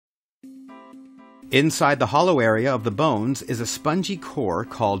Inside the hollow area of the bones is a spongy core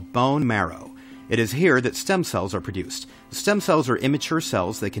called bone marrow. It is here that stem cells are produced. Stem cells are immature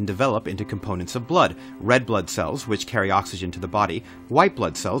cells that can develop into components of blood: red blood cells, which carry oxygen to the body, white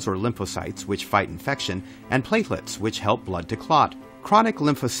blood cells or lymphocytes, which fight infection, and platelets, which help blood to clot. Chronic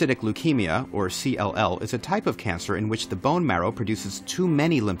lymphocytic leukemia, or CLL, is a type of cancer in which the bone marrow produces too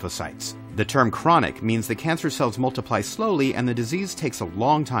many lymphocytes. The term chronic means the cancer cells multiply slowly and the disease takes a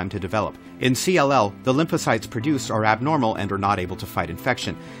long time to develop. In CLL, the lymphocytes produced are abnormal and are not able to fight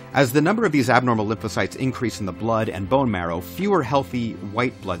infection. As the number of these abnormal lymphocytes increase in the blood and bone marrow, fewer healthy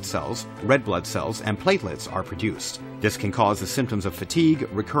white blood cells, red blood cells, and platelets are produced. This can cause the symptoms of fatigue,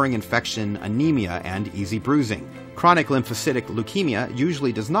 recurring infection, anemia, and easy bruising. Chronic lymphocytic leukemia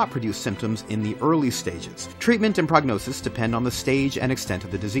usually does not produce symptoms in the early stages. Treatment and prognosis depend on the stage and extent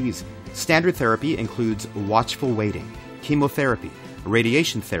of the disease. Standard therapy includes watchful waiting, chemotherapy,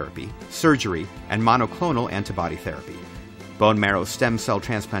 radiation therapy, surgery, and monoclonal antibody therapy. Bone marrow stem cell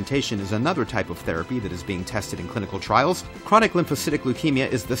transplantation is another type of therapy that is being tested in clinical trials. Chronic lymphocytic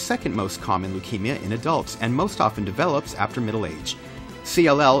leukemia is the second most common leukemia in adults and most often develops after middle age.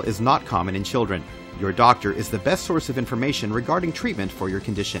 CLL is not common in children. Your doctor is the best source of information regarding treatment for your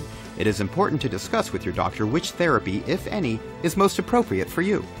condition. It is important to discuss with your doctor which therapy, if any, is most appropriate for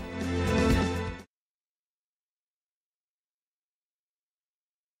you.